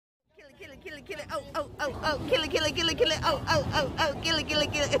kill it, kill it. Oh, oh, oh, oh, kill it, kill it, kill it, kill it. Oh, oh, oh, oh, kill it, kill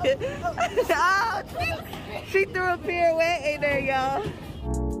it, kill it. Oh, she threw a pirouette in there, y'all.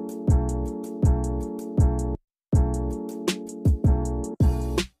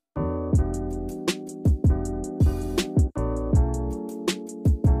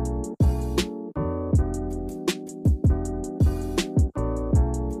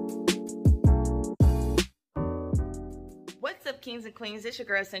 Kings and queens, it's your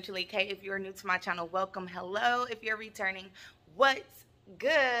girl @𝙙𝙬𝙧𝙚. If you're new to my channel, welcome. Hello. If you're returning, what's good,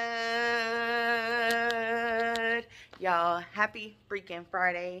 y'all? Happy freaking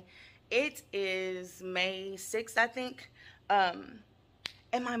Friday. It is May 6th, I think, and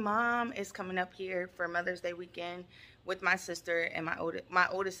my mom is coming up here for Mother's Day weekend with my sister and my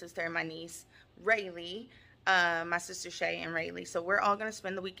oldest sister and my niece Rayleigh. My sister Shay and Rayleigh. So we're all gonna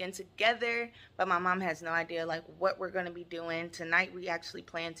spend the weekend together, but my mom has no idea like what we're gonna be doing tonight. We actually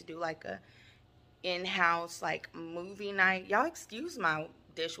plan to do like a in-house like movie night. Y'all excuse my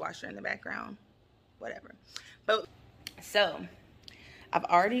dishwasher in the background, whatever. But so I've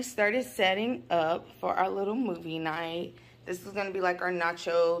already started setting up for our little movie night. This is gonna be like our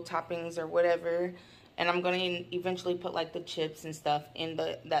nacho toppings or whatever, and I'm gonna eventually put like the chips and stuff in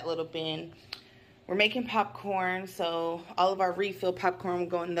that little bin. We're making popcorn, so all of our refill popcorn will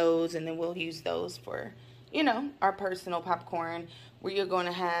go in those, and then we'll use those for, you know, our personal popcorn. We are going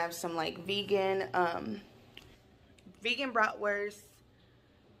to have some like vegan bratwurst.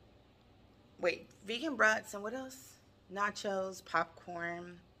 Wait, vegan brats and what else? Nachos,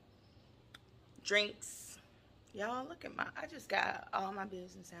 popcorn, drinks. Y'all, look at I just got all my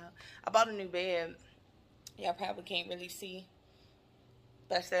business out. I bought a new bed. Y'all probably can't really see.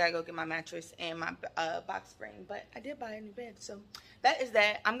 But I said I go get my mattress and my box spring, but I did buy a new bed. So that is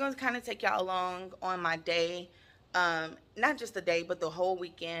that. I'm going to kind of take y'all along on my day. Not just the day, but the whole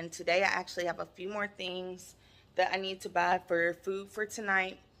weekend. Today I actually have a few more things that I need to buy for food for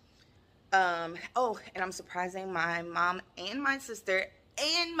tonight. Oh, and I'm surprising my mom and my sister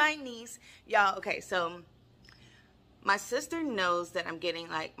and my niece. Y'all, okay, so my sister knows that I'm getting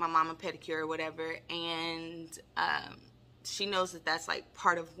like my mom a pedicure or whatever, and she knows that that's like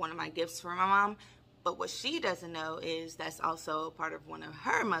part of one of my gifts for my mom. But what she doesn't know is that's also part of one of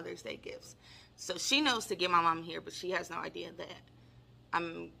her Mother's Day gifts. So she knows to get my mom here, but she has no idea that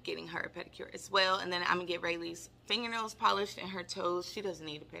I'm getting her a pedicure as well. And then I'm gonna get Rayleigh's fingernails polished and her toes. She doesn't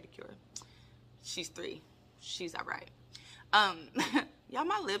need a pedicure. She's 3. She's all right. Y'all,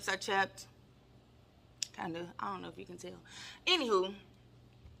 my lips are chapped. Kind of. I don't know if you can tell. Anywho.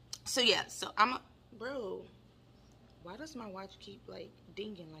 So yeah. So bro. Why does my watch keep like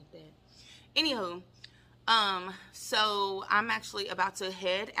dinging like that? Anywho, so I'm actually about to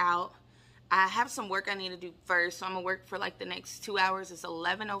head out. I have some work I need to do first, so I'm gonna work for like the next 2 hours. It's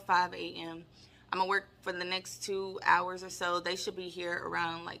 11:05 a.m. I'm gonna work for the next 2 hours or so. They should be here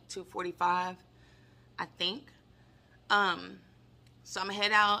around like 2:45, I think. So I'm gonna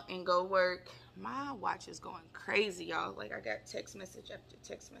head out and go work. My watch is going crazy, y'all. Like I got text message after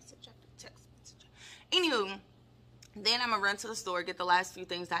text message after text message. Anywho. Then I'm going to run to the store, get the last few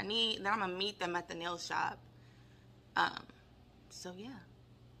things I need, and then I'm going to meet them at the nail shop. So, yeah.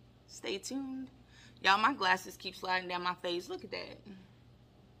 Stay tuned. Y'all, my glasses keep sliding down my face. Look at that.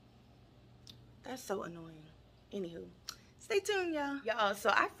 That's so annoying. Anywho, stay tuned, y'all. Y'all, so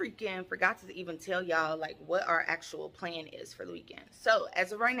I freaking forgot to even tell y'all, like, what our actual plan is for the weekend. So,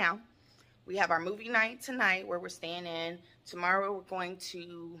 as of right now, we have our movie night tonight where we're staying in. Tomorrow, we're going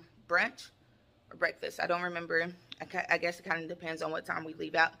to brunch. Or breakfast. I don't remember. I guess it kind of depends on what time we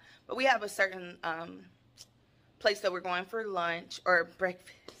leave out. But we have a certain place that we're going for lunch or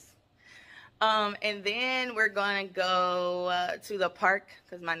breakfast. And then we're going to go to the park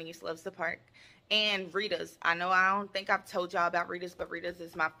because my niece loves the park. And Rita's. I know I don't think I've told y'all about Rita's, but Rita's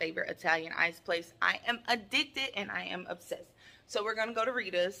is my favorite Italian ice place. I am addicted and I am obsessed. So we're going to go to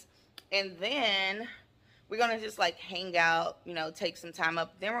Rita's. And then we're going to just like hang out, you know, take some time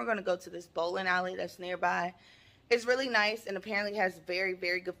up. Then we're going to go to this bowling alley that's nearby. It's really nice and apparently has very,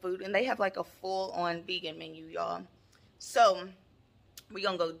 very good food. And they have like a full-on vegan menu, y'all. So we're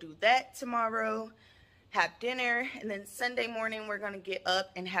going to go do that tomorrow, have dinner. And then Sunday morning, we're going to get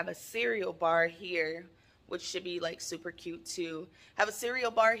up and have a cereal bar here, which should be like super cute too. Have a cereal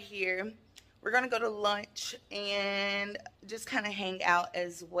bar here. We're going to go to lunch and just kind of hang out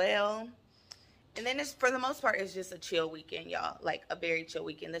as well. And then it's, for the most part, it's just a chill weekend, y'all. Like a very chill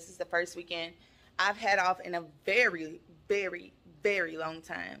weekend. This is the first weekend I've had off in a very, very, very long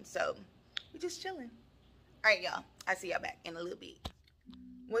time. So we're just chilling. All right, y'all. I'll see y'all back in a little bit.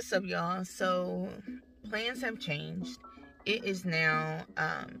 What's up, y'all? So plans have changed. it is now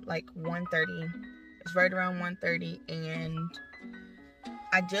like 1:30. It's right around 1:30, and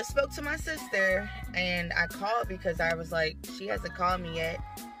I just spoke to my sister, and I called because I was like, she hasn't called me yet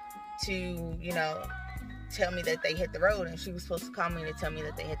to, you know, tell me that they hit the road, and she was supposed to call me to tell me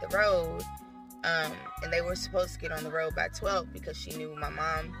that they hit the road, and they were supposed to get on the road by 12 because she knew my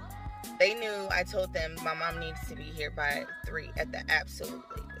mom. They knew, I told them my mom needs to be here by 3 at the absolute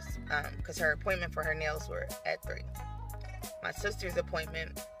latest, because her appointment for her nails were at 3. My sister's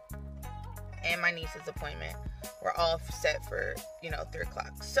appointment and my niece's appointment were all set for, you know, 3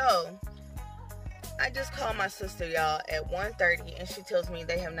 o'clock. So I just called my sister, y'all, at 1:30, and she tells me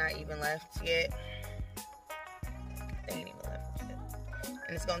they have not even left yet. They ain't even left yet.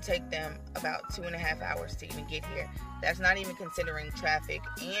 And it's going to take them about 2.5 hours to even get here. That's not even considering traffic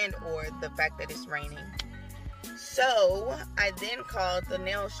and or the fact that it's raining. So I then called the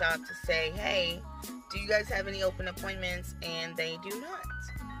nail shop to say, hey, do you guys have any open appointments? And they do not.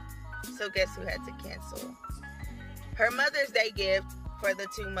 So guess who had to cancel? Her Mother's Day gift for the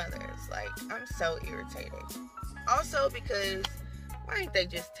 2 mothers. Like, I'm so irritated. Also because, why didn't they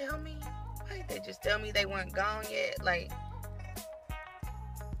just tell me? Why didn't they just tell me they weren't gone yet? Like,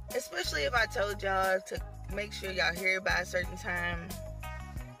 especially if I told y'all to make sure y'all here by a certain time.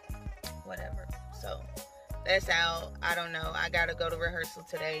 Whatever. So, that's out. I don't know. I gotta go to rehearsal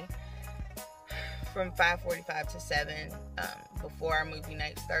today from 5:45 to 7 before our movie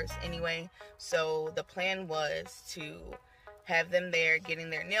night starts anyway. So the plan was to have them there getting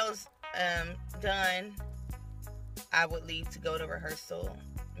their nails done. I would leave to go to rehearsal,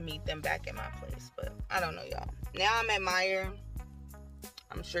 meet them back at my place. But I don't know, y'all. Now I'm at Meijer.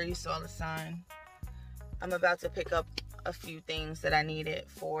 I'm sure you saw the sign. I'm about to pick up a few things that I needed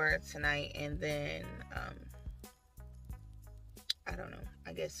for tonight, and then I don't know,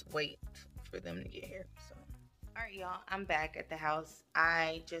 I guess wait for them to get here. So alright, y'all, I'm back at the house.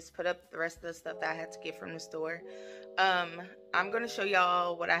 I just put up the rest of the stuff that I had to get from the store. I'm gonna show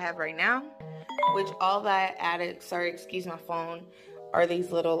y'all what I have right now, which all that I added, sorry, excuse my phone, are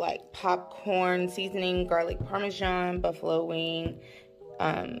these little like popcorn seasoning, garlic parmesan, buffalo wing,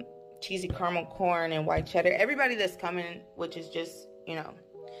 cheesy caramel corn, and white cheddar. Everybody that's coming, which is just, you know,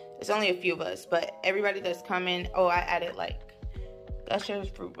 it's only a few of us, but everybody that's coming, oh, I added like Gushers,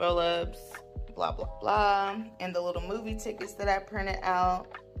 fruit roll-ups, blah, blah, blah, and the little movie tickets that I printed out.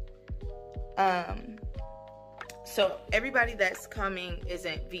 So everybody that's coming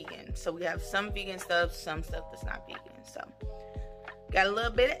isn't vegan. So we have some vegan stuff, some stuff that's not vegan. So got a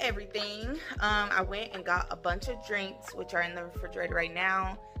little bit of everything. I went and got a bunch of drinks, which are in the refrigerator right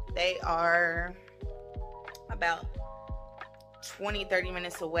now. They are about 20-30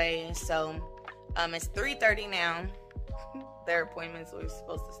 minutes away. So it's 3:30 now. Their appointments were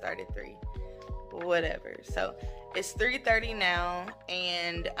supposed to start at 3. Whatever. So it's 3:30 now,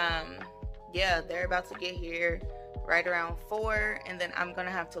 and yeah, they're about to get here right around 4, and then I'm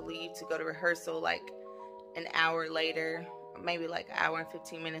gonna have to leave to go to rehearsal like an hour later, or maybe like an hour and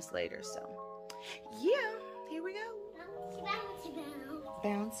 15 minutes later. So yeah, here we go. Bouncy, bouncy,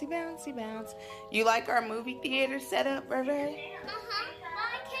 bounce. Bouncy, bouncy, bounce. You like our movie theater setup, Reve? I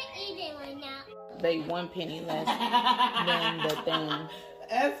can't eat it right now. They 1 penny less than the thing.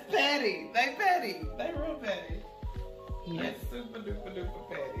 That's petty. They petty. They real petty. Yeah. That's super duper duper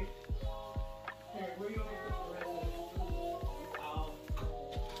petty. Here, where you want to put the rest of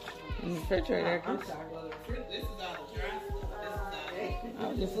In the refrigerator. I'm sorry, brother. This is all the dry stuff. This is not it.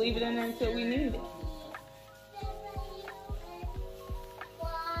 I'll just leave it in there until we need it.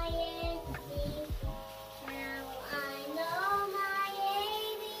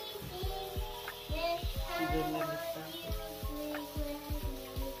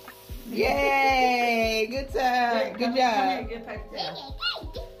 Yay! Good time. Good job.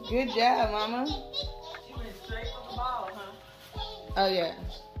 Good job, Mama. She went straight for the ball, huh? Oh yeah.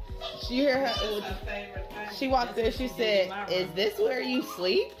 She heard her. She walked there. She said, "Is this where you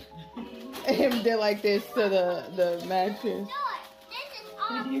sleep?" And did like this to the mattress.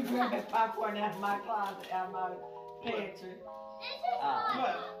 You grab that popcorn out of my closet, out of my pantry.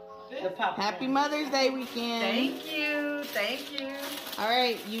 Happy Mother's Day weekend. Thank you. Thank you. All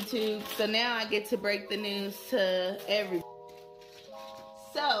right, YouTube. So now I get to break the news to everybody.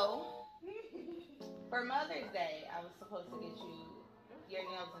 So, for Mother's Day, I was supposed to get you your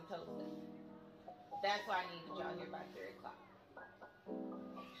nails and toasted. That's why I needed y'all here by 3 o'clock.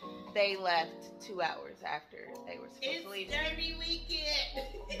 They left 2 hours after they were supposed to leave. It's Derby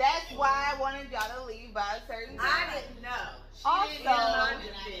weekend. That's why I wanted y'all to leave by a certain time. I didn't know. She Also, didn't know.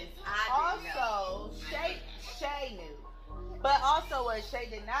 I didn't know. Shay knew. But also what Shay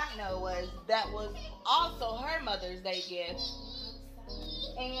did not know was that was also her Mother's Day gift.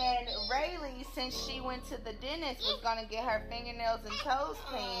 And Rayleigh, since she went to the dentist, was going to get her fingernails and toes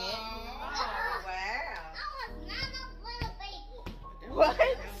painted. Oh, wow. I was not a little baby. What?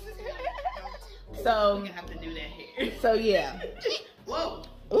 So, We're gonna have to do that here. so yeah. Whoa.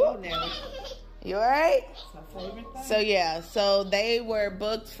 Ooh. Now, You alright? it's my favorite thing. So yeah, so they were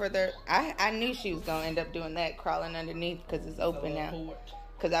booked for their, I knew she was going to end up doing that, crawling underneath because it's open now.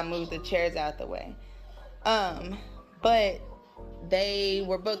 Because I moved the chairs out the way. But they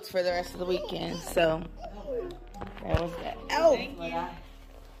were booked for the rest of the weekend, so that was that. Oh! Thank you.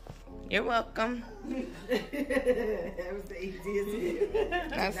 You're welcome. That was the easiest.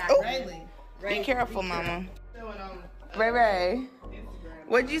 That's, Not oh, Rayleigh. be careful, Mama. Showing on Ray Ray, Instagram.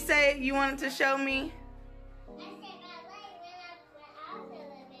 what'd you say you wanted to show me? I said ballet when I was a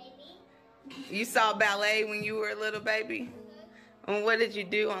little baby. You saw ballet when you were a little baby? And what did you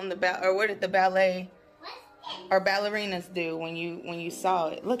do on the or what did the ballet What's it? or ballerinas do when you saw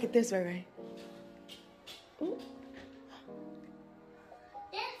it? Look at this, Ray Ray. Ooh.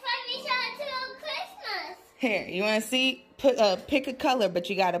 That's why we saw it till Christmas. Here, you want to see? Pick a color, but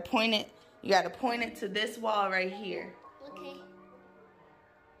you gotta point it. You gotta point it to this wall right here. Okay.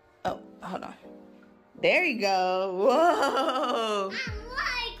 Oh, hold on. There you go. Whoa. I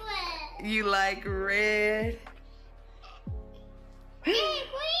like red. You like red? And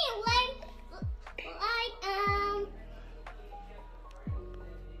green, like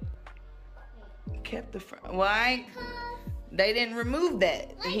Kept the front. Why? They didn't remove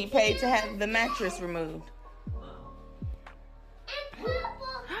that. He paid to have the mattress removed. and purple.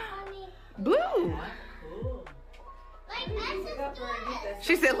 I mean, Blue. Cool. like Elsa's dress.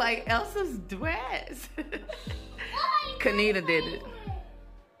 She said like Elsa's dress. Oh, Kanita did it.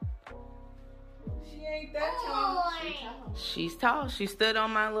 She ain't that tall. Oh. She tall. She's tall. She stood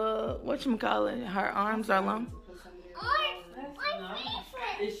on my little, whatchamacallit. Her arms are long. Orange, That's my nice.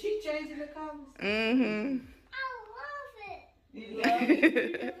 favorite. Is she changing the colors? Mm-hmm. I love it. You love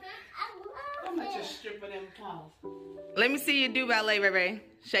it? I I'm love gonna it. just strip of them colors. Let me see you do ballet, Ray Ray.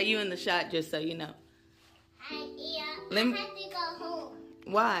 Show you in the shot just so you know. Yeah, Let me- I had to go home.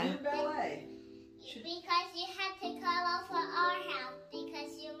 Why? Do ballet. Because you had to call off for our house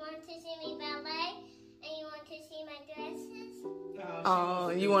because you want to see me ballet and you want to see my dresses. Oh,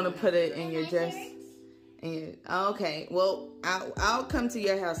 you want to put it in and your my dress? shirts. And, okay, well, I'll come to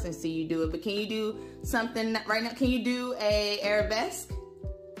your house and see you do it. But can you do something right now? Can you do a arabesque?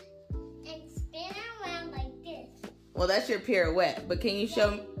 And spin around like this. Well, that's your pirouette. But can you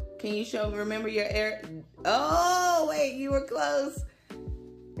show? Remember your air? Oh, wait, you were close.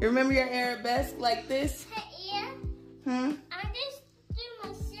 You remember your arabesque like this? Hey, yeah, Hmm. I just do my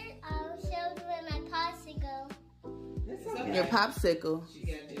shirt. I'll show you in my popsicle. It's okay. Your popsicle. She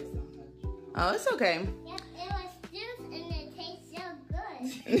got this on her. Oh, it's okay. Yep, it was juice and it tastes so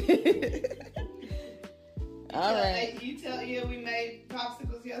good. All right. Yeah, we made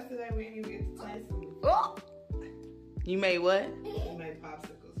popsicles yesterday. We didn't even get to taste them. Oh. You made what? We made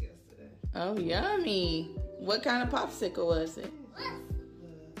popsicles yesterday. Oh, yummy. What kind of popsicle was it?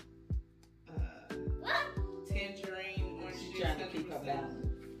 Tangerine, orange juice. Trying to keep her balance.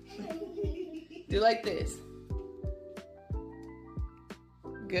 Do like this.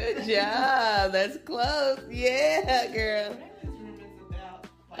 Good job. That's close. Yeah, girl. This room is about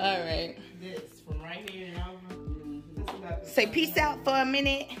like All right. this from right here and over. That's about the Say size. peace out for a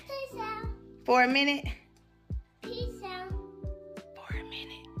minute. Peace out. For a minute. Peace out. For a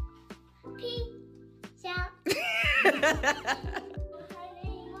minute. Peace out.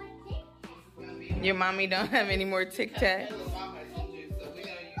 Your mommy don't have any more Tic Tacs. So we're gonna use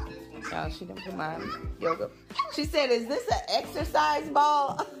this one. Oh, she didn't put my yoga. She said, "Is this an exercise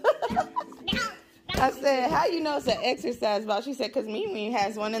ball?" I said, "How you know it's an exercise ball?" She said, "Cause Mimi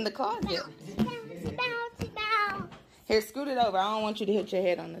has one in the closet." Here, scoot it over. I don't want you to hit your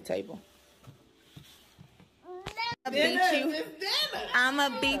head on the table. I'll beat you.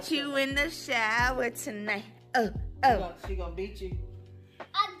 I'ma beat you in the shower tonight. Oh. She gonna beat you.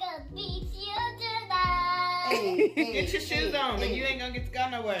 I'm gonna beat you tonight. Get your shoes on, and you ain't gonna get to go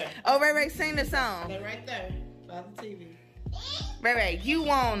nowhere. Oh, Ray Ray, sing the song. They're right there by the TV. Ray Ray, you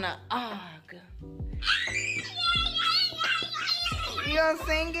wanna argue? You gonna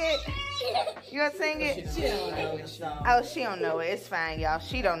sing it? You gonna sing it? She don't know this song. Oh, she don't know it. It's fine, y'all.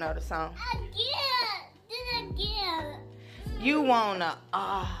 She don't know the song. Again. Do it again. You wanna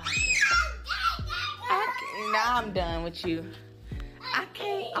argue? Now I'm done with you. I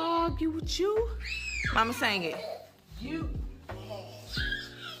can't argue with you. Mama sang it. You. I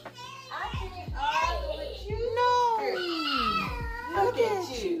can't argue with you. No.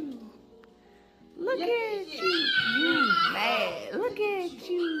 at you. You mad. Look at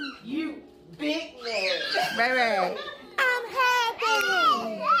you. You big man. Ray. I'm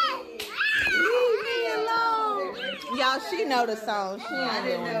happy. Leave me alone. Y'all, she know the song. She ain't I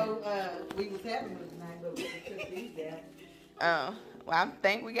didn't doing it. know we was having it tonight, but we took these down. Oh, well, I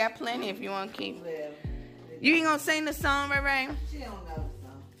think we got plenty if you want to keep. Well, You ain't gonna sing the song, Ray? she don't know the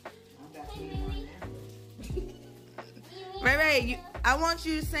song. I got you on there. Ray, I want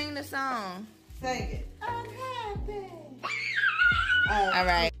you to sing the song. Sing it. I'm happy. All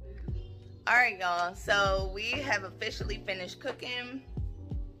right. All right, y'all. So we have officially finished cooking.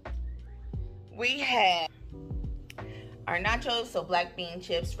 We have our nachos, so black bean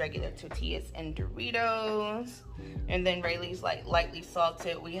chips, regular tortillas, and Doritos. And then Rayleigh's like lightly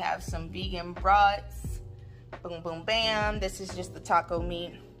salted. We have some vegan brats. Boom, boom, bam. This is just the taco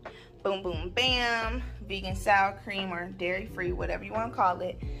meat. Boom, boom, bam. Vegan sour cream or dairy-free, whatever you want to call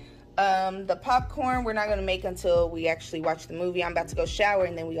it. The popcorn we're not going to make until we actually watch the movie. I'm about to go shower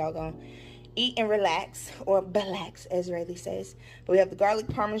and then we all going to eat and relax, or relax, as Rayleigh says. But we have the garlic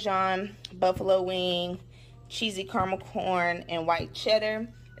parmesan, buffalo wing, cheesy caramel corn, and white cheddar.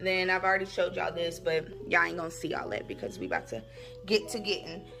 And then I've already showed y'all this, but y'all ain't gonna see all that because we about to get to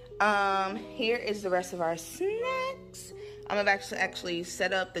getting. Here is the rest of our snacks. I'm gonna actually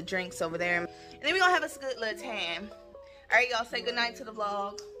set up the drinks over there, and then we gonna have a good little time. All right, y'all, say good night to the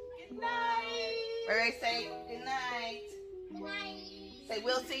vlog. Good night. Ray, say good night. Good night. Say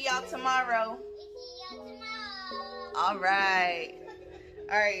we'll see y'all tomorrow. We see you tomorrow. All right,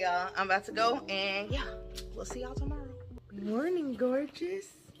 y'all. I'm about to go, and yeah, we'll see y'all tomorrow. Good morning, gorgeous.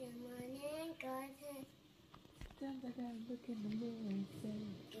 Good morning, gorgeous. Look in the mirror and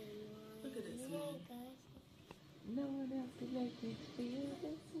say, Look at this man. no one else could make me feel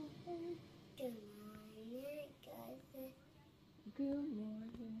this way. Good morning, gorgeous. Good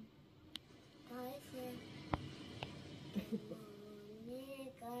morning. Gorgeous. Good morning,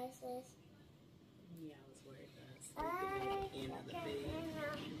 gorgeous. Yeah, I was worried about end of the bed.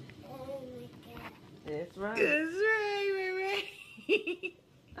 Oh my God. That's right. That's right, Ray.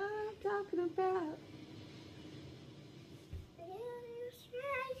 I'm talking about. That's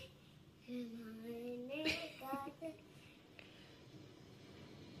right. Good morning, gorgeous.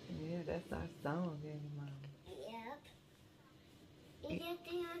 Yeah, that's our song, ain't it, Mom? Yep. You get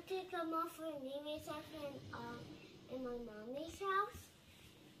to come over and meet me in my mommy's house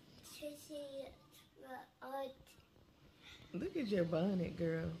to see Look at your bonnet,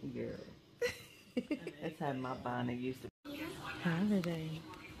 girl. Girl. That's how my bonnet used to be. Holiday.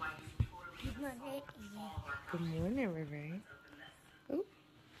 Good morning. Good morning, Ray. Oop.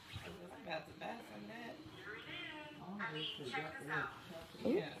 I'm about to buy some that.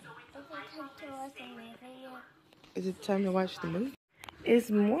 Oop. Come to us and moving it. Is it time to watch the movie? It's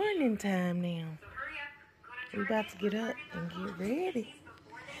morning time now. We about to get up and get ready.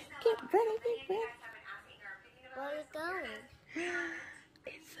 Get ready, get ready. Where are you going?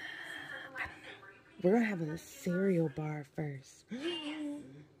 It's I don't know. We're gonna have a cereal bar first.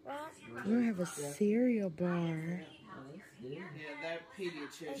 What? We're gonna have a cereal bar. Yeah, that A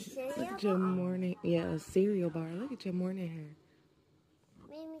pediatrician. Look cereal? at your morning, yeah, a cereal bar. Look at your morning hair.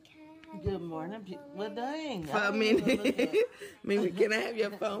 Mimi, can I have Good your morning. phone for Well, me? dang. For a minute. Mimi, can I have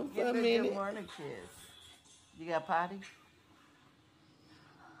your phone for a Give me a minute? good morning kiss. You got potty?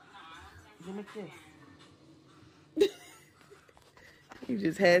 Give me a kiss. You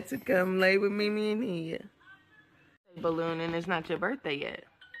just had to come lay with Mimi in here. Balloon, and it's not your birthday yet.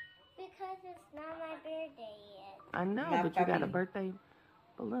 Because it's not my birthday yet. I know, Not but you got a Bobby. birthday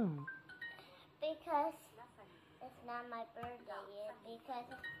balloon. Because it's not my birthday yet. Because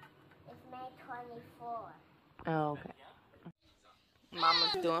it's May 24. Oh, okay.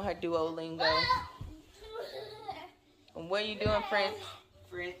 Mama's doing her Duolingo. And what are you doing, French?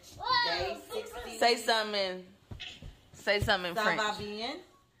 French day 60. Say something. Say something in Ça French. va bien?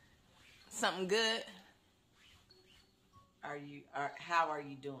 Something good. How are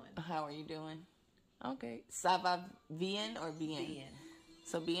you doing? How are you doing? Okay. Ça va bien or bien? Bien.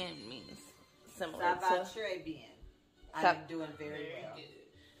 So bien means similar Ça va to très bien. Ça- I'm doing very well.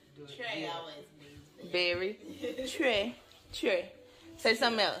 Doing Trey good. always means very. Tre. Tre. Say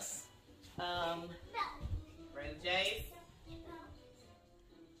something else. Brother Jace.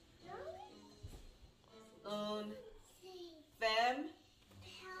 Une femme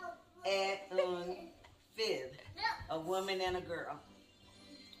et une fille. A woman and a girl.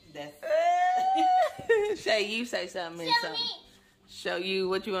 That's Shay, you say something and something. Show you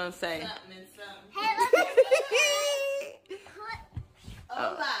what you want to say. Something and something. Hey, look at me.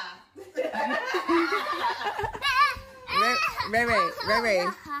 Hola. Ray.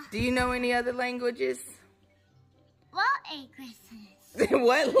 Do you know any other languages? What languages?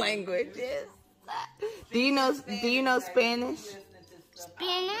 What languages? Do you know Spanish?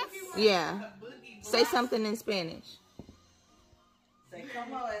 Spanish? Yeah. Say something in Spanish. Say,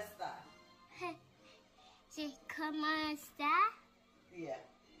 ¿cómo está? Sí, ¿cómo está? Yeah.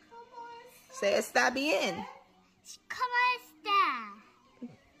 Say está bien. ¿Cómo está?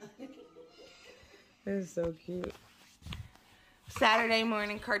 That's so cute. Saturday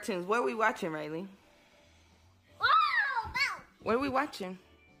morning cartoons. What are we watching, Riley? Whoa! What are we watching?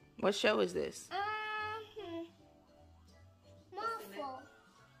 What show is this? Morphle.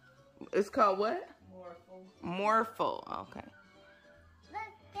 It's called what? Morphle. Morphle. Okay. Look,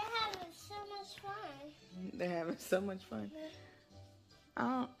 they're having so much fun. They're having so much fun.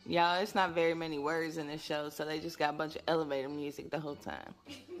 Y'all, it's not very many words in this show, so they just got a bunch of elevator music the whole time.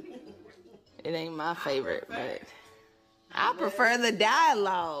 It ain't my favorite, but I prefer the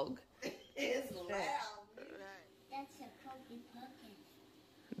dialogue. It's loud. That's a pokey pokey.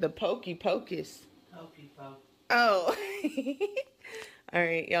 The pokey pocus. Pokey poke. Oh. All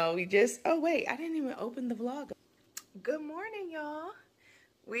right, y'all. Oh, wait. I didn't even open the vlog. Good morning, y'all.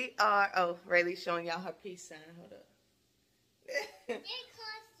 We are, Rayleigh's showing y'all her peace sign. Hold up. Get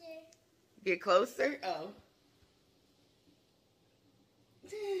closer. Get closer? Oh.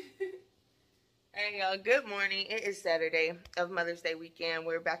 Alright, y'all. Good morning. It is Saturday of Mother's Day weekend.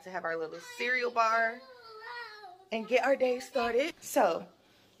 We're about to have our little cereal bar and get our day started. So,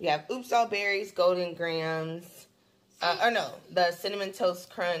 we have Oops All Berries, Golden Grams, the Cinnamon Toast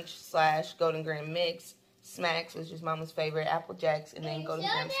Crunch / Golden Graham Mix, Smacks, which is Mama's favorite, Apple Jacks, and then Golden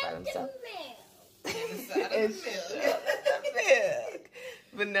Grams by themselves. It's milk.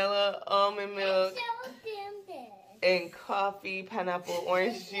 Vanilla, almond milk, and coffee, pineapple,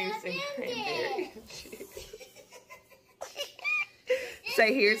 orange juice, and cranberry juice. So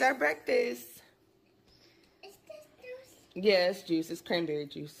here's our breakfast. Is this juice? Yeah, it's juice. It's cranberry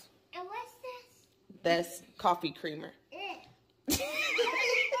juice. And what's this? That's coffee creamer.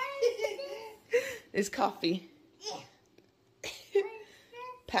 It's coffee.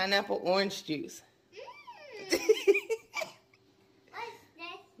 Pineapple orange juice. What's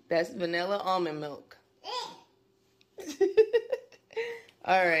this? That's vanilla almond milk.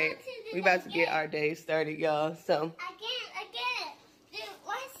 All right, we about to get our day started, y'all. So, Again.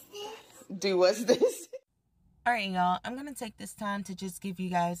 do what's this? All right, y'all. I'm gonna take this time to just give you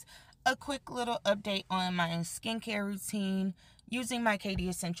guys a quick little update on my skincare routine using my KD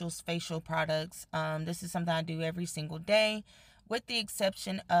Essentials facial products. This is something I do every single day, with the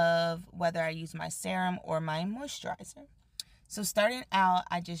exception of whether I use my serum or my moisturizer. So starting out,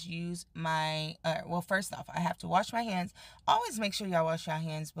 I just use my, first off, I have to wash my hands. Always make sure y'all wash your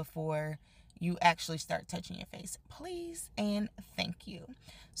hands before you actually start touching your face. Please and thank you.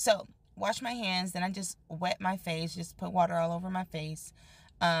 So wash my hands, then I just wet my face, just put water all over my face.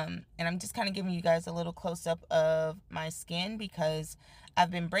 And I'm just kind of giving you guys a little close-up of my skin because I've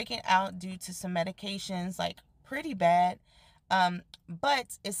been breaking out due to some medications, like pretty bad.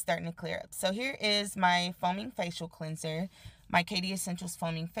 But it's starting to clear up. So here is my foaming facial cleanser, my KD Essentials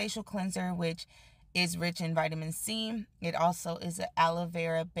foaming facial cleanser, which is rich in vitamin C. It also is an aloe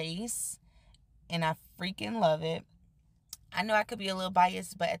vera base, and I freaking love it. I know I could be a little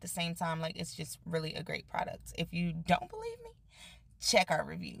biased, but at the same time, like, it's just really a great product. If you don't believe me, check our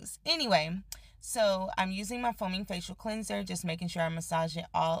reviews. Anyway, so I'm using my foaming facial cleanser, just making sure I massage it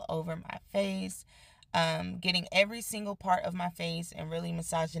all over my face. Getting every single part of my face and really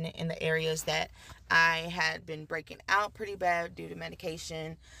massaging it in the areas that I had been breaking out pretty bad due to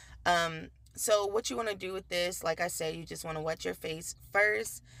medication. So what you want to do with this, like I said, you just want to wet your face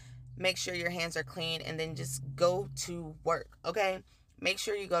first, make sure your hands are clean, and then just go to work, okay? Make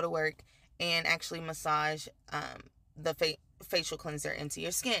sure you go to work and actually massage the facial cleanser into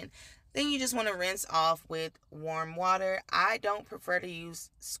your skin. Then you just want to rinse off with warm water. I don't prefer to use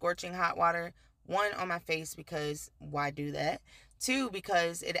scorching hot water. One, on my face, because why do that? Two,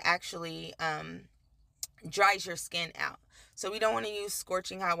 because it actually dries your skin out. So we don't want to use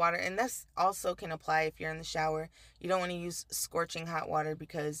scorching hot water. And this also can apply if you're in the shower. You don't want to use scorching hot water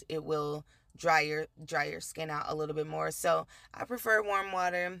because it will dry your skin out a little bit more. So I prefer warm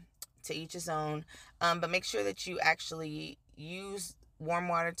water, to each his own. But make sure that you actually use warm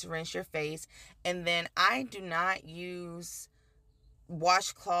water to rinse your face. And then I do not use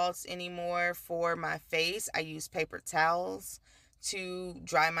washcloths anymore for my face. I use paper towels to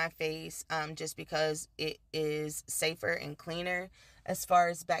dry my face, just because it is safer and cleaner as far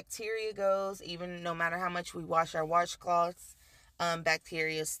as bacteria goes. Even no matter how much we wash our washcloths,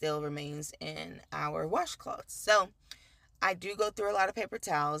 bacteria still remains in our washcloths. So I do go through a lot of paper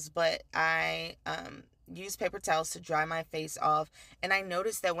towels, but I use paper towels to dry my face off. And I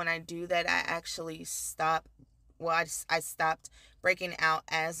noticed that when I do that, I actually stop. Well, I stopped breaking out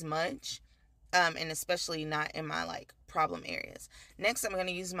as much, and especially not in my like problem areas. Next, I'm going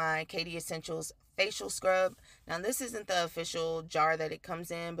to use my KD Essentials facial scrub. Now, this isn't the official jar that it comes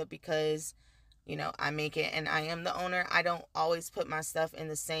in, but because, you know, I make it and I am the owner, I don't always put my stuff in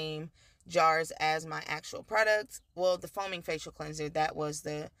the same jars as my actual products. Well, the foaming facial cleanser, that was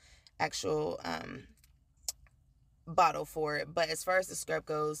the actual bottle for it. But as far as the scrub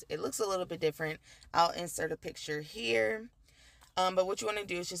goes, it looks a little bit different. I'll insert a picture here. But what you want to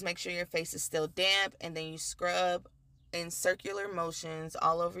do is just make sure your face is still damp, and then you scrub in circular motions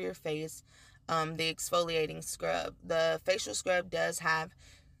all over your face. The exfoliating scrub. The facial scrub does have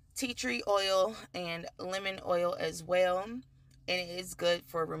tea tree oil and lemon oil as well, and it is good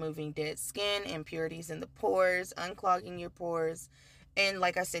for removing dead skin, impurities in the pores, unclogging your pores, and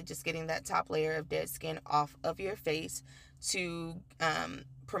like I said, just getting that top layer of dead skin off of your face to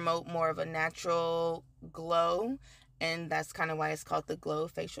promote more of a natural glow. And that's kind of why it's called the Glow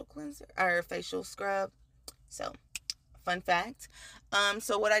Facial Cleanser or Facial Scrub. So, fun fact.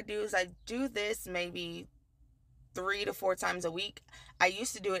 So what I do is I do this maybe 3 to 4 times a week. I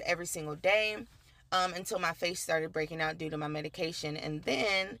used to do it every single day until my face started breaking out due to my medication. And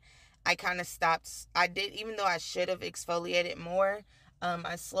then I kind of stopped. I did, even though I should have exfoliated more,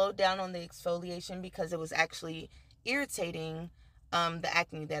 I slowed down on the exfoliation because it was actually irritating the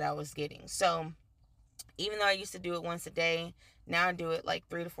acne that I was getting. So even though I used to do it once a day, now I do it like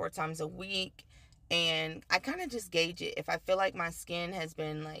 3 to 4 times a week. And I kind of just gauge it. If I feel like my skin has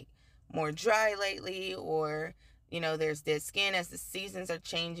been like more dry lately, or, you know, there's dead skin as the seasons are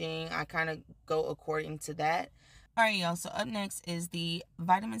changing, I kind of go according to that. All right, y'all. So up next is the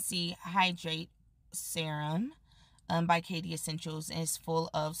Vitamin C Hydrate Serum by KD Essentials. And it's full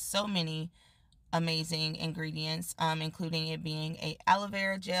of so many amazing ingredients, including it being a aloe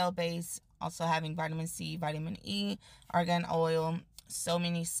vera gel base, also having vitamin C, vitamin E, argan oil, so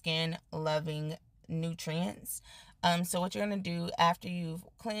many skin loving nutrients. So what you're going to do after you've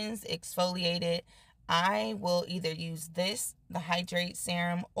cleansed, exfoliated, I will either use this, the Hydrate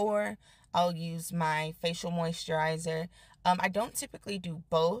Serum, or I'll use my facial moisturizer. I don't typically do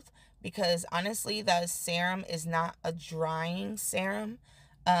both because honestly, the serum is not a drying serum.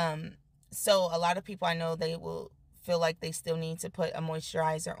 So a lot of people I know, they will feel like they still need to put a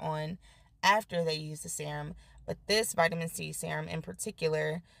moisturizer on after they use the serum. But this vitamin C serum in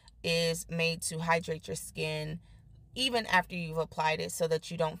particular is made to hydrate your skin even after you've applied it, so that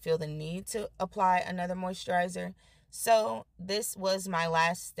you don't feel the need to apply another moisturizer. So this was my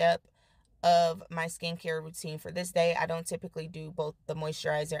last step of my skincare routine for this day. I don't typically do both the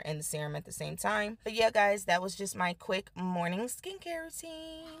moisturizer and the serum at the same time. But yeah, guys, that was just my quick morning skincare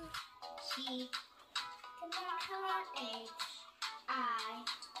routine.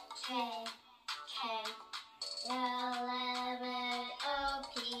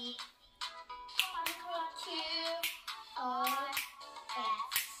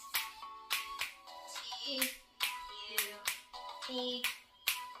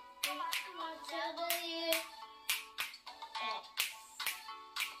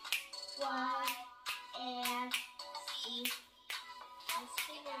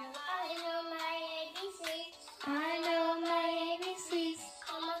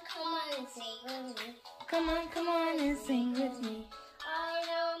 Come on and sing with me. I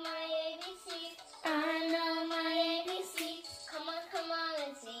know my ABCs. I know my ABCs. Come on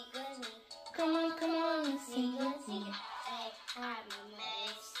and sing with me. Come on and sing with me. I'm a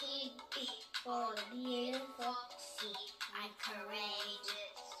C, B for the beautiful C. I'm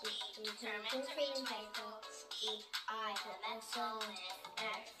courageous, sweet, determined, free, faithful. E, I am excellent,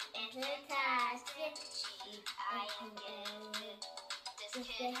 F is fantastic. G, I am good. This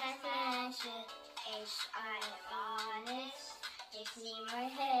kid has passion. H, I am honest. It's me, my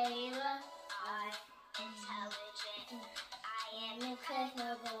halo. I intelligent. I am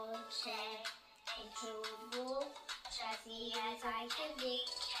incredible. J, incurable. Trusty as I can be.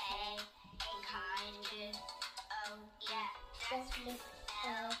 K, and kind. O, yeah, that's me.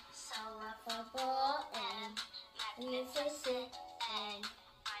 L, so lovable. M, magnificent. N,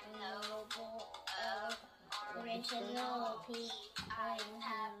 I'm noble. O, original. P, I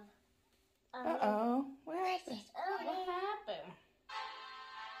have. Uh-oh. What happened? What happened?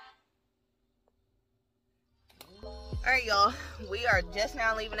 Alright, y'all. We are just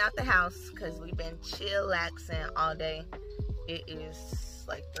now leaving out the house because we've been chillaxing all day. It is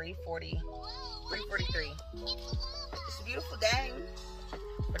like 3:43. It's a beautiful day,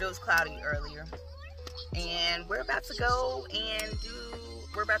 but it was cloudy earlier. and we're about to go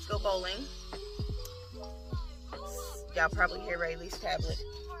bowling. Y'all probably hear Rayleigh's tablet.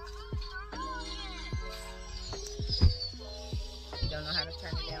 You don't know how to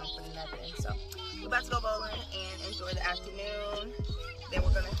turn it down for nothing. So we're about to go bowling and enjoy the afternoon. Then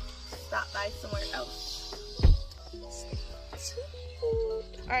we're gonna stop by somewhere else.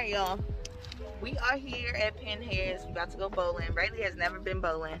 Alright, y'all. We are here at Penn Harris. We're about to go bowling. Rayleigh has never been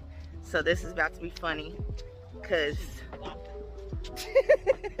bowling, so this is about to be funny. Cause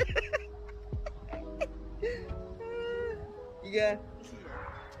yeah,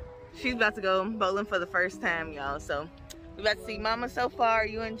 she's about to go bowling for the first time, y'all. So we about to see Mama so far.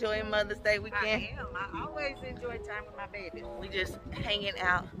 You enjoying Mother's Day weekend? I am. I always enjoy time with my baby. We just hanging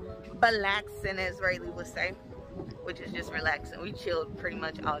out, relaxing, as Rayleigh would say, which is just relaxing. We chilled pretty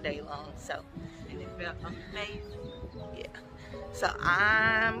much all day long, so. And it felt amazing. Yeah. So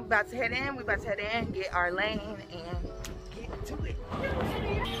I'm about to head in. We about to head in, get our lane, and get to it.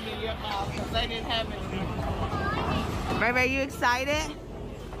 They didn't have it. Ray, you excited?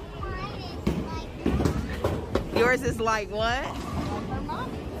 Yours is like what?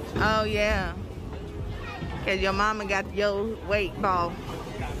 Oh yeah. Cause your mama got your weight ball.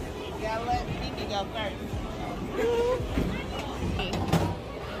 You gotta let Kiki go first.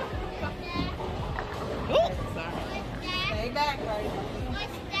 Sorry. Stay back, right?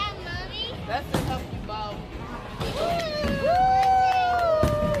 What's that, Mommy? That's to help you ball.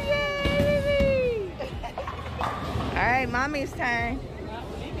 All right, Mommy's turn.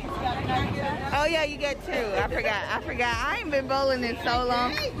 Oh yeah, you get two. I forgot. I ain't been bowling in so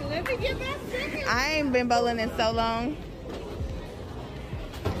long. Let me get that second. I ain't been bowling in so long.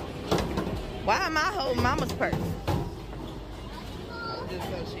 Why am I holding Mama's purse? Just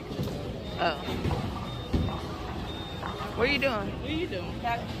so she can. Oh. What are you doing? What are you doing?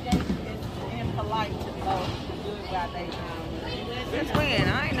 It's impolite to go do it while they Since when?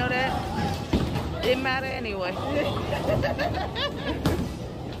 I ain't know that. Didn't matter anyway.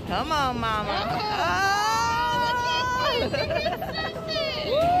 Come on, Mama. Oh!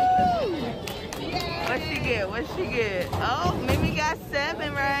 What she get? What she get? Oh, Mimi got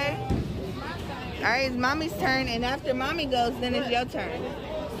 7, right? All right, it's Mommy's turn, and after Mommy goes, then it's your turn.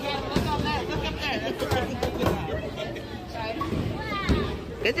 Yeah, look on that. Look up there. That's right.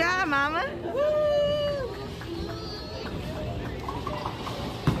 Good job, Mama. Woo!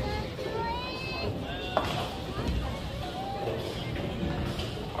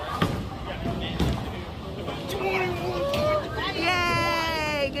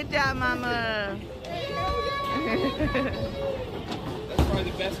 Yay! Good job, Mama. That's probably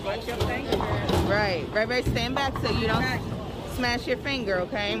the best ball. Right. Right, stand back so you don't smash your finger,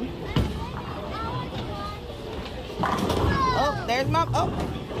 okay? Oh, there's Mom. Oh.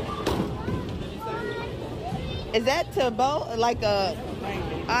 Is that to bowl? Like a,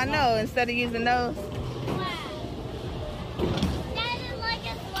 I know, instead of using those.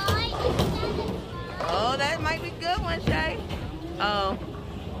 Oh, that might be a good one, Shay. Oh.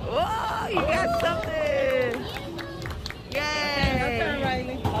 Whoa, you got something.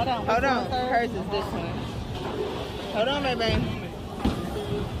 Yay. Hold on. Hold on. Hers is this one. Hold on,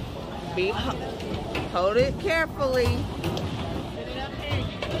 baby. Hold it carefully. Put it up here.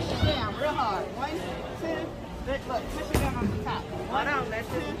 Push it down real hard. 1, 2, 3. Look, push it down on the top. Hold on,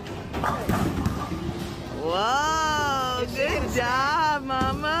 that's it. Whoa, good job,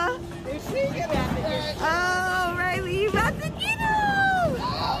 Mama. If she get out there. Oh, Rayleigh, you about to get him!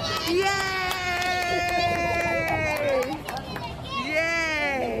 Yay!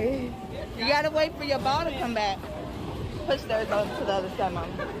 Yay! You gotta wait for your ball to come back. Push theirs over to the other side, Mama.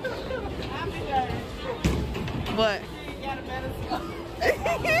 What?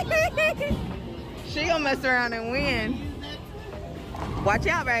 She gonna mess around and win. Watch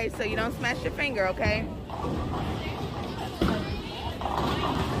out, Ray, so you don't smash your finger, okay?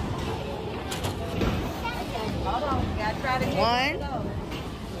 Hold on. You gotta try to get 1,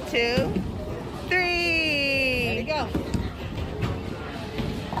 2, 3. There you go.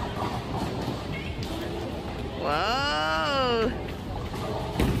 Whoa.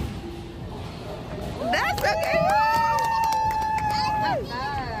 That's okay.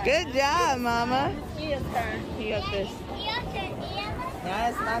 Good job, Mama. Kia's turn. You got this. Now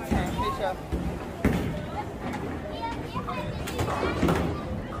it's my turn. Pick up.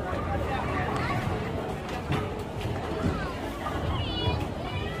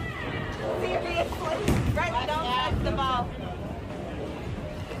 Seriously? Right, don't touch the ball.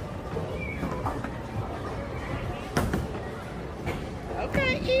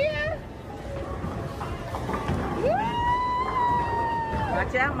 Okay, Kia. Woo!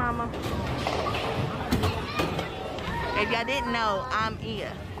 Watch out, Mama. If y'all didn't know, I'm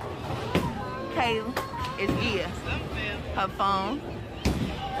Ia. Kayla is Ia. Her phone.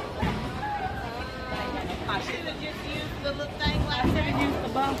 I should have just used the little thing like I should have used the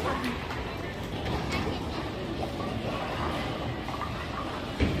bumper.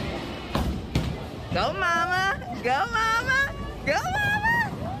 Go mama! Go mama! Go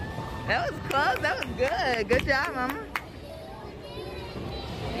mama! That was close. That was good. Good job, mama.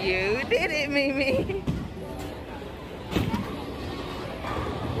 You did it, Mimi.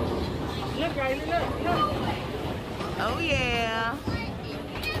 Look, Riley, look. Oh yeah.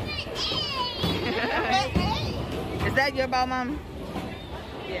 Is that your ball, mom?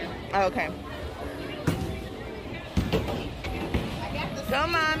 Yeah. Oh, okay. Go,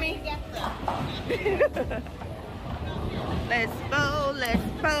 mommy. Let's bowl,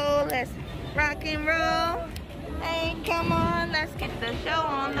 let's rock and roll. Hey, come on, let's get the show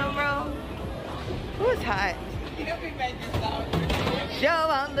on the road. Who's hot? Show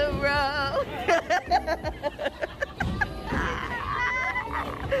on the road.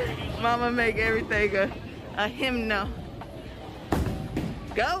 Mama make everything a hymnal.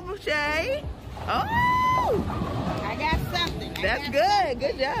 Go, Shay. Oh! I got something. That's good.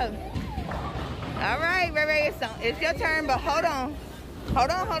 Good job. All right, Ray, it's your turn, but hold on.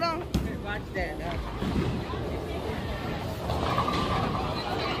 Hold on. Watch that.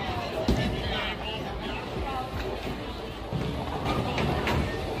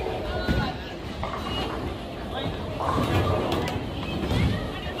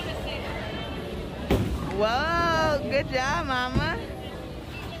 Whoa, good job, mama.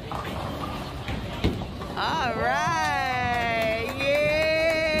 All right,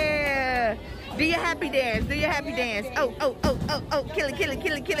 yeah. Do your happy dance. Oh, kill it. Oh, kill it.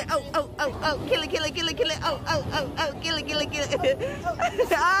 Oh, kill it. Oh,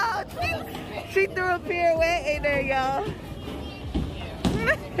 she threw a pirouette in there, y'all.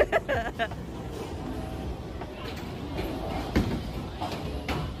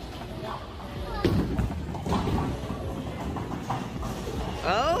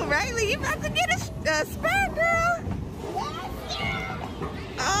 Oh, Riley, you about to get a spur, girl.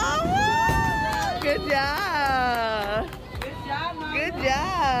 Oh, good job. Good job, Mama. Good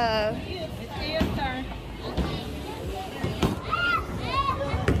job. It's your turn.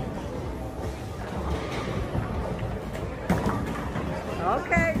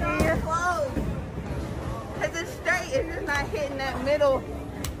 Okay, dear. Because it's straight, it's just not hitting that middle.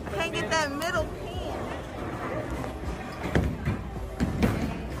 I can't get that middle pin.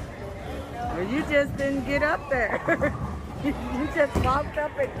 You just didn't get up there. You just walked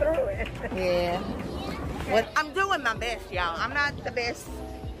up and threw it. Yeah. Well, I'm doing my best, y'all. I'm not the best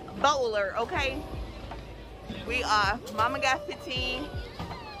bowler, okay? We are. Mama got 15.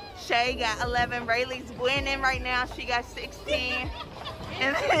 Shay got 11. Rayleigh's winning right now. She got 16.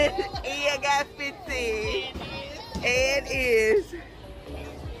 And then Ia got 15. And is.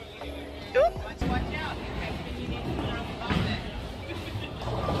 Oop. Watch out.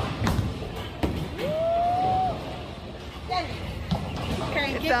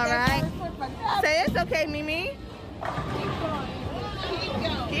 It's all right. Say it's okay, Mimi.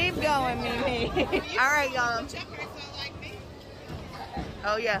 Keep going, Mimi. All right, y'all.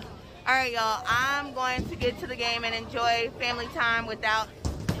 Oh, yeah. All right, y'all. I'm going to get to the game and enjoy family time without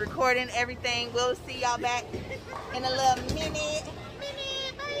recording everything. We'll see y'all back in a little minute.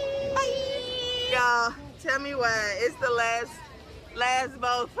 Bye. Y'all, tell me why. It's the last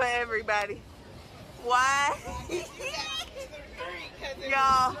bowl for everybody. Why?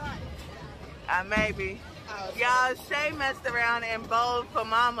 Y'all, maybe. Y'all, Shay messed around and bowled for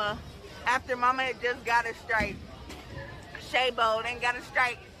Mama after Mama had just got a strike. Shay bowled and got a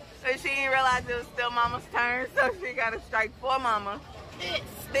strike, but she didn't realize it was still Mama's turn, so she got a strike for Mama.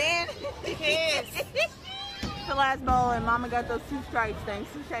 Then, the last bowl, and Mama got those 2 strikes.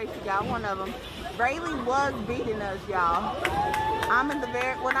 Thanks to Shay, she got one of them. Rayleigh was beating us, y'all. I'm in the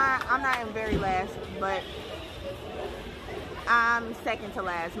I'm not in very last, but I'm second to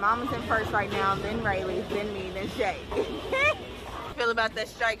last. Mama's in first right now, then Rayleigh, then me, then Shay. Feel about that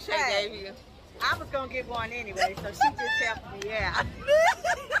strike Shay gave you? I was going to get one anyway, so she just helped me out.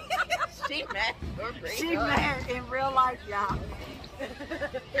 She mad. She mad in real life, y'all.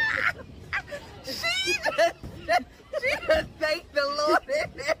 She just thanked the Lord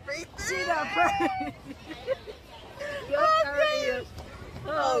and everything. She done prayed.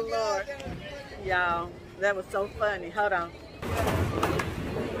 Oh, Lord. Y'all, that was so funny. Hold on.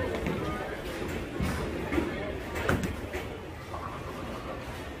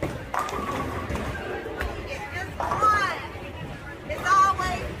 It's just one. It's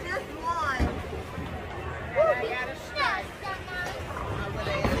always just one. And I got a strike.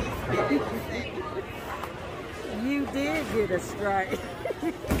 did get a strike.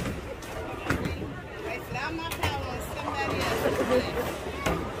 It's not my power, it's somebody else's.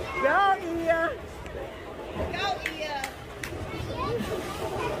 Go, Ia. Go, Ia.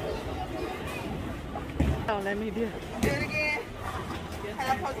 Oh, let me do it. Do it again. How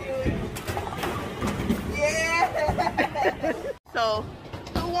am I supposed to do it? Yeah. So,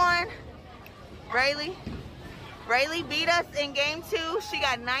 who won? Rayleigh. Rayleigh beat us in game 2. She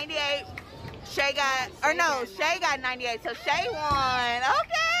got 98. Shay got 98. So Shay won.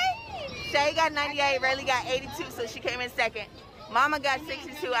 Okay. Shay got 98. Rayleigh got 82. So she came in second. Mama got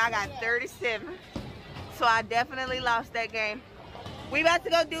 62. I got 37. So I definitely lost that game. We about to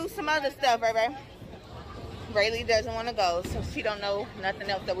go do some other stuff, right? Rayleigh doesn't want to go, so she don't know nothing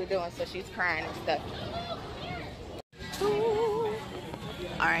else that we're doing, so she's crying and stuff.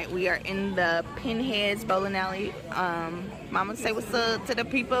 All right, we are in the Pinheads bowling alley. Mama, say what's up to the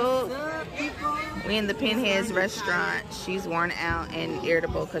people. We in the Pinheads restaurant. She's worn out and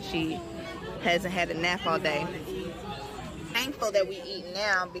irritable because she hasn't had a nap all day. Thankful that we eat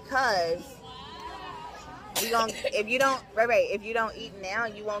now because if you don't eat now,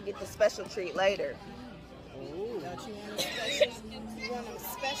 you won't get the special treat later. Don't you want a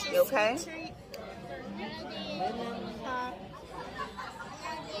special You okay? treat?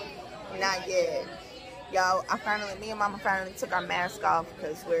 Not yet. Y'all, me and Mama finally took our mask off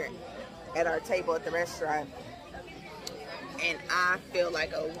because we're at our table at the restaurant. And I feel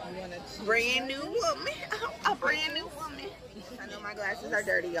like a brand new woman. A brand new woman. I know my glasses are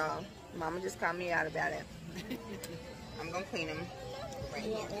dirty, y'all. Mama just called me out about it. I'm going to clean them. Right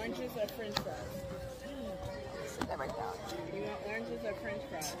You want oranges or french fries? Sit that right down. You want oranges or french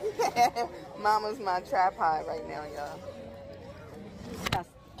fries? Mama's my tripod right now, y'all.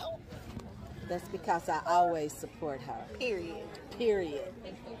 That's because I always support her. Period. Period.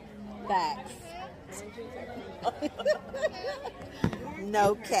 Facts.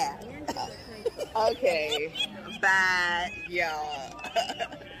 No cap. Okay. Bye, y'all.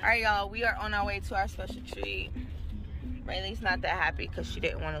 Alright, y'all. We are on our way to our special treat. Rayleigh's not that happy because she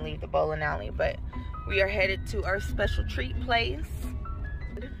didn't want to leave the bowling alley, but we are headed to our special treat place.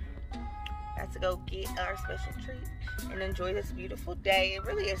 Got to go get our special treat and enjoy this beautiful day. It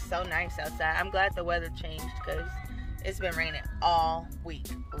really is so nice outside. I'm glad the weather changed because it's been raining all week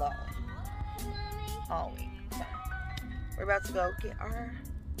long. All week. So we're about to go get our...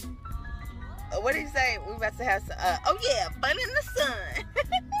 what did he say? We're about to have some... oh yeah, fun in the sun.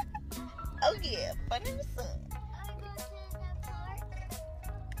 Oh yeah, fun in the sun.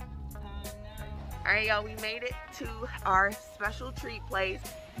 Alright, y'all, we made it to our special treat place,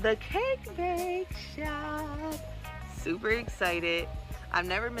 the Cake Bake Shop. Super excited. I've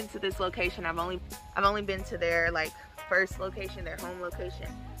never been to this location. I've only been to their like first location, their home location,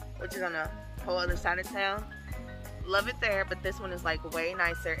 which is on a whole other side of town. Love it there, but this one is like way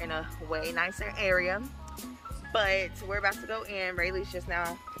nicer in a way nicer area. But we're about to go in. Rayleigh's just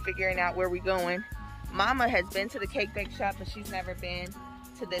now figuring out where we're going. Mama has been to the Cake Bake Shop, but she's never been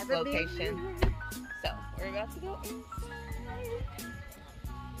to this location. So we're about to go inside.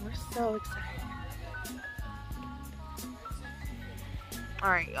 We're so excited. All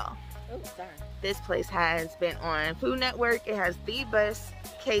right, y'all. Oh, sorry. This place has been on Food Network. It has the best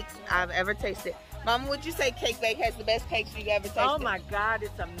cakes I've ever tasted. Mama, would you say Cake Bake has the best cakes you've ever tasted? Oh my God,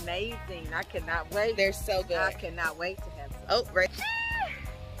 it's amazing. I cannot wait. They're so good. I cannot wait to have some. Oh, right.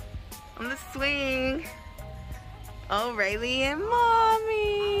 On the swing. Oh, Rayleigh and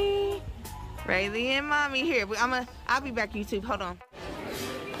Mommy. Rayleigh and Mommy. Here, I'll be back, YouTube. Hold on.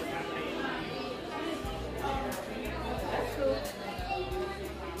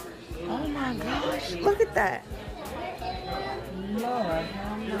 Oh my gosh, look at that. Lord,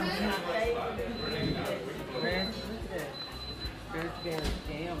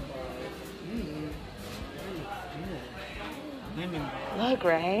 Look,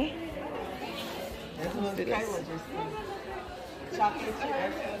 Ray. That's what Kayla just did. Chocolate chip,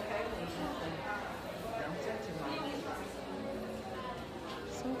 that's what Kayla just did. Don't touch it, Mom.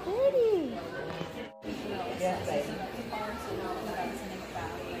 So pretty. Yes, baby.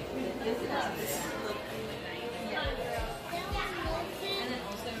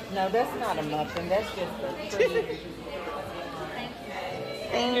 No, that's not a muffin. That's just a pretty.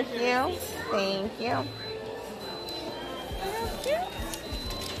 Thank you. Thank you.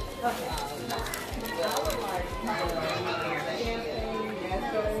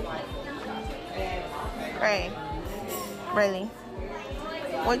 Ray. Rayleigh.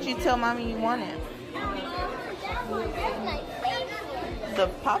 What'd you tell Mommy you wanted? The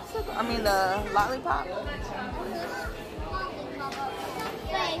popsicle? I mean the lollipop?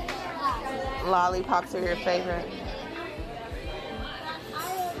 Lollipops are your favorite.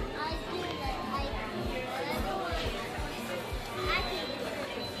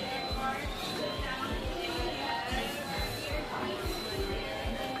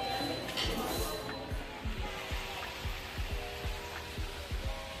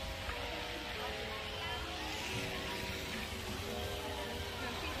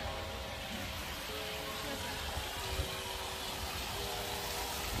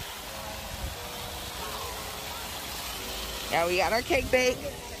 Now we got our cake bake.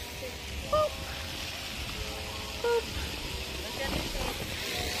 Boop. Boop.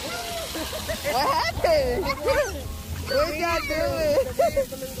 What happened? What y'all doing?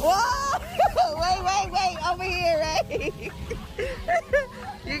 Whoa! Wait, over here, right?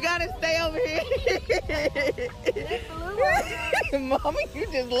 You gotta stay over here. Mommy, you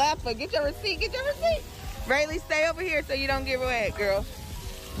just laughing. Get your receipt, Rayleigh, stay over here so you don't get wet, girl.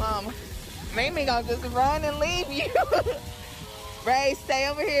 Mom, Mamie gonna just run and leave you. Ray, stay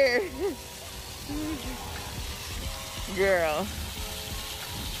over here. Girl.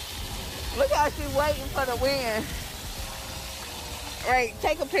 Look how she's waiting for the wind. Right,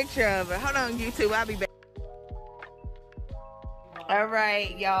 take a picture of her. Hold on, YouTube. I'll be back. All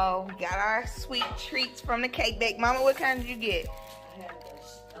right, y'all. We got our sweet treats from the cake bake. Mama, what kind did you get?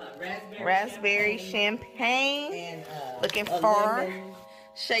 Raspberry champagne. And, looking for.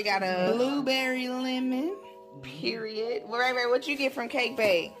 Shay got a blueberry lemon. Period. Ray, what you get from cake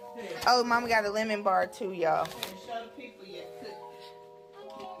bake? Oh, Mama got a lemon bar too, y'all. Show the people your cookies.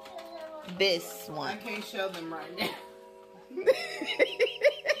 This one. I can't show them right now.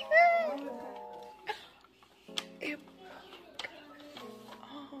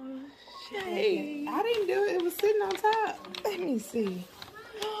 Oh, Shay. I didn't do it. It was sitting on top. Let me see.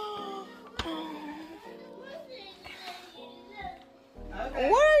 Okay.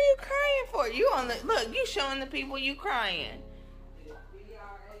 What are you crying for? You on the look? You showing the people you crying?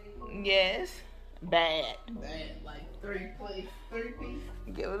 Yes. Bad. Bad. Like 3 piece.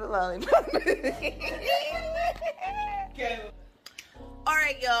 Give it a lollipop. Okay. All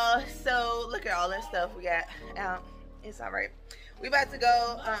right, y'all. So look at all that stuff we got out. It's all right. We about to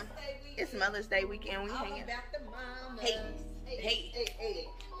go. It's Mother's Day weekend. We hanging. Hey.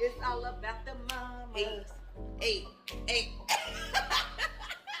 It's all about the mamas. Hey.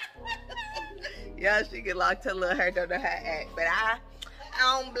 Y'all, she get locked her little hair, don't know how to act. But I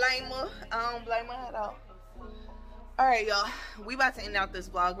don't blame her. I don't blame her at all. All right, y'all. We about to end out this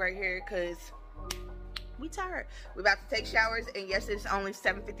vlog right here because we tired. We about to take showers, and yes, it's only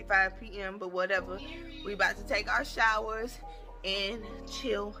 7:55 p.m. But whatever. We about to take our showers and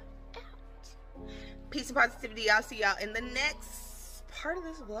chill out. Peace and positivity. I'll see y'all in the next part of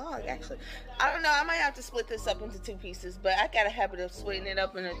this vlog. Actually, I don't know. I might have to split this up into 2 pieces, but I got a habit of splitting it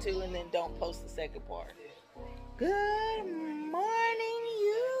up into 2 and then don't post the second part. Good morning,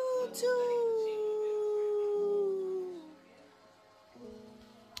 YouTube.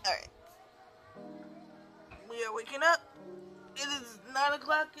 All right. We are waking up. It is 9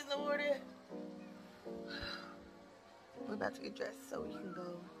 o'clock in the morning. We're about to get dressed so we can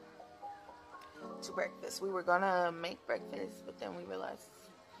go to breakfast. We were gonna make breakfast, but then we realized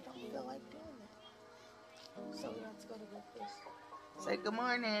we don't feel like doing that. So we have to go to breakfast. Say good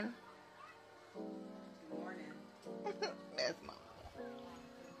morning. Good morning. That's Mama.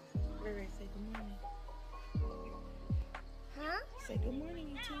 Ray, say good morning. Huh? Say good morning,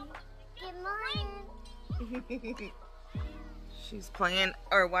 you two. Good morning. She's playing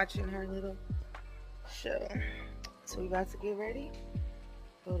or watching her little show. So we about to get ready,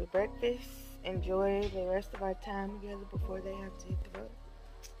 go to breakfast, enjoy the rest of our time together before they have to hit the road.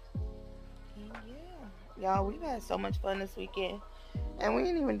 And yeah, y'all, we've had so much fun this weekend, and we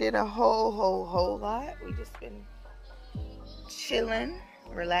ain't even did a whole lot. We just been chilling,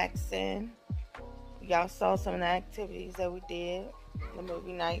 relaxing. Y'all saw some of the activities that we did. The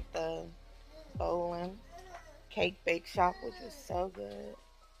movie night, the bowling, cake bake shop, which was so good.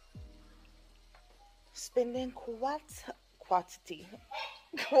 Spending quality time.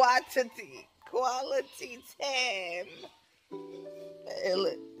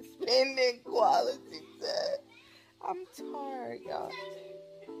 Spending quality time. I'm tired, y'all.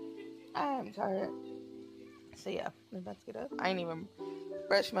 I'm tired. So yeah, I'm about to get up. I ain't even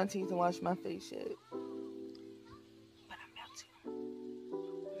brushed my teeth and washed my face yet. But I'm about to.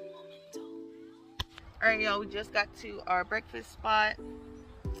 Alright, y'all, we just got to our breakfast spot.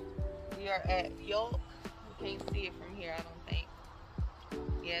 We are at Yolk. You can't see it from here, I don't think.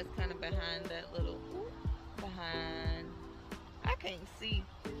 Yeah, it's kind of behind that little, I can't see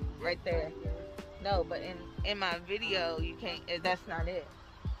right there. No, but in my video, you can't, that's not it.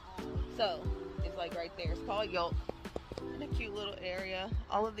 So, it's like right there. It's called Yolk. In a cute little area.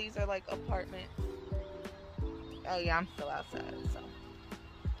 All of these are like apartments. Oh yeah, I'm still outside, so.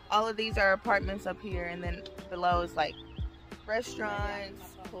 All of these are apartments up here, and then below is like restaurants,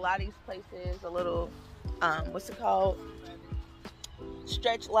 Pilates places, a little, what's it called?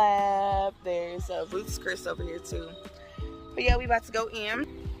 Stretch lab. There's a Ruth's Chris over here too. But yeah, we about to go in.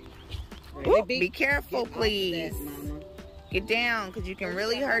 Ooh, be careful, please. Get down, because you can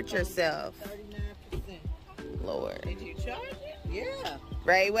really hurt yourself. 39%. Lord. Did you try? Yeah.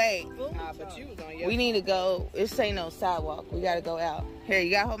 Ray, wait. Nah, but you was on your We need to go. This ain't no sidewalk. We gotta go out. Here,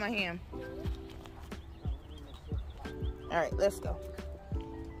 you gotta hold my hand. All right, let's go.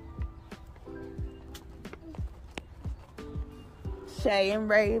 Shay and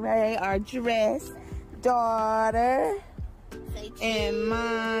Ray are dressed. Daughter and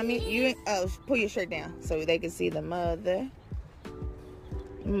mommy. You pull your shirt down so they can see the mother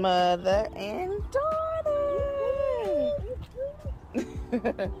and daughter.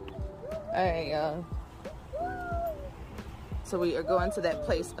 Alright, y'all. So we are going to that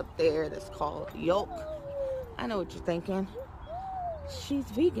place up there that's called Yolk. I know what you're thinking. She's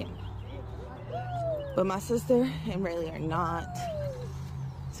vegan. But my sister and Rayleigh are not.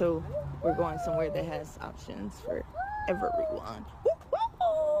 So we're going somewhere that has options for everyone.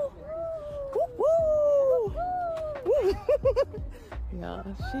 Y'all,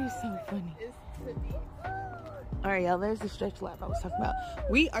 she's so funny. Alright, y'all, there's the stretch lab I was talking about.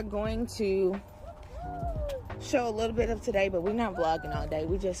 We are going to show a little bit of today, but we're not vlogging all day.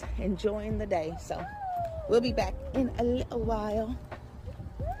 We're just enjoying the day. So we'll be back in a little while.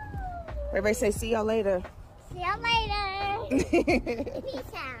 Everybody say, see y'all later. See you later.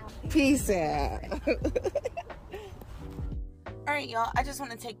 Peace out. Peace out. Alright, y'all, I just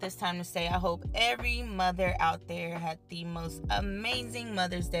want to take this time to say I hope every mother out there had the most amazing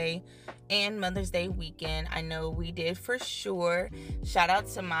Mother's Day and Mother's Day weekend. I know we did for sure. Shout out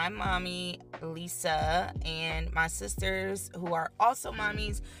to my mommy, Lisa, and my sisters who are also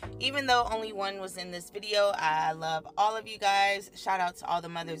mommies. Even though only one was in this video, I love all of you guys. Shout out to all the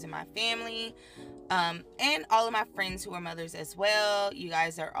mothers in my family. And all of my friends who are mothers as well. You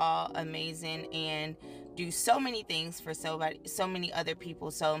guys are all amazing and do so many things for so many other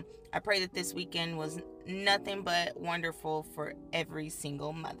people. So I pray that this weekend was nothing but wonderful for every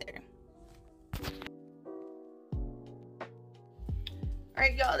single mother.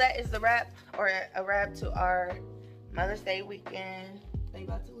 Alright, y'all, that is the wrap, or a wrap to our Mother's Day weekend. They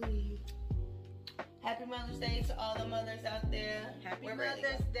about to leave. Happy Mother's Day to all the mothers out there. Happy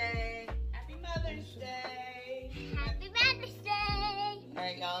Mother's Day. Happy Mother's Day. Happy Mother's Day.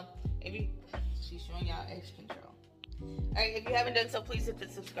 Alright, y'all. She's showing y'all edge control. Alright, if you haven't done so, please hit the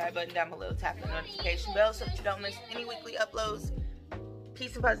subscribe button down below. Tap the notification bell so that you don't miss any weekly uploads.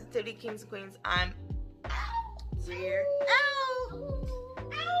 Peace and positivity, kings and queens. I'm out. We're Oh.